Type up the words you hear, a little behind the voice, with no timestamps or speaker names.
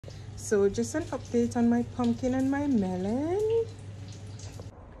So just an update on my pumpkin and my melon.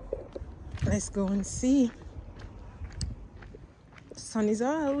 Let's go and see. The sun is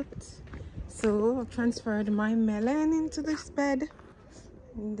out. So I've transferred my melon into this bed.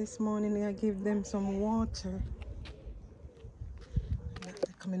 And this morning I gave them some water. They're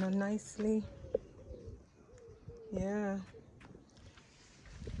coming on nicely. Yeah.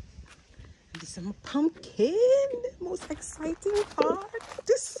 This is my pumpkin. Most exciting part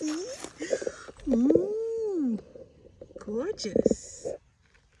to see. Gorgeous.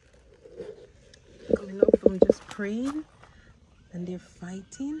 Coming up from just praying, and they're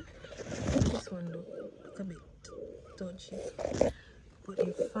fighting. This one look a bit dodgy, but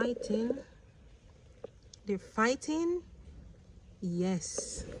they're fighting. They're fighting.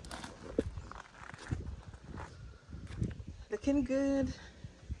 Yes. Looking good.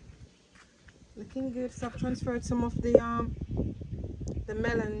 Looking good. So I've transferred some of the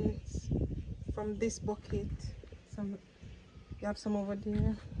melons from this bucket. You have some over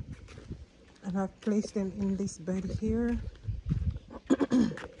there, and I've placed them in this bed here.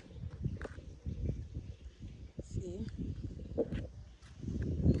 See,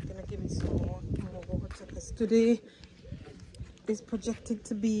 I'm gonna give it some more water because today is projected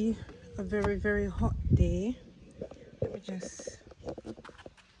to be a very, very hot day. Let me just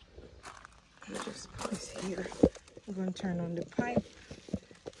put this here. I'm going to turn on the pipe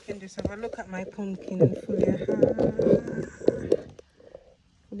and just have a look at my pumpkin and full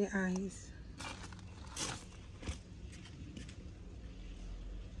the eyes.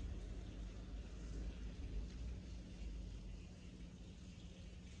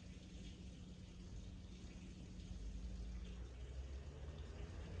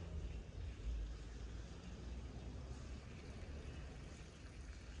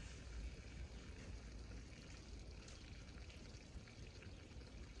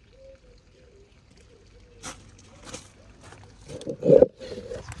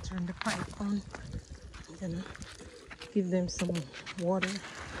 Turn the pipe on. I'm gonna give them some water.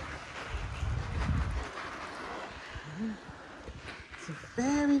 It's a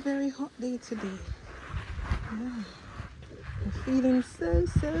very, very hot day today. Yeah. I'm feeling so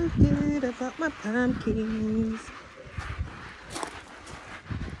good about my pumpkins.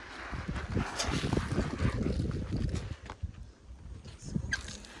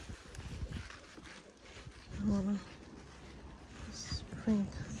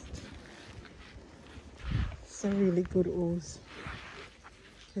 It's a really good hose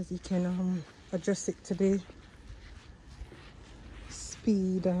because you can adjust it to the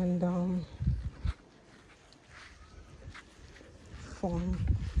speed and form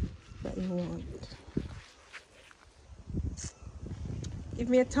that you want. Give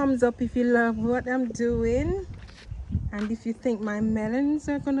me a thumbs up if you love what I'm doing, and if you think my melons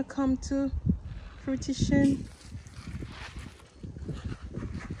are gonna come to fruition.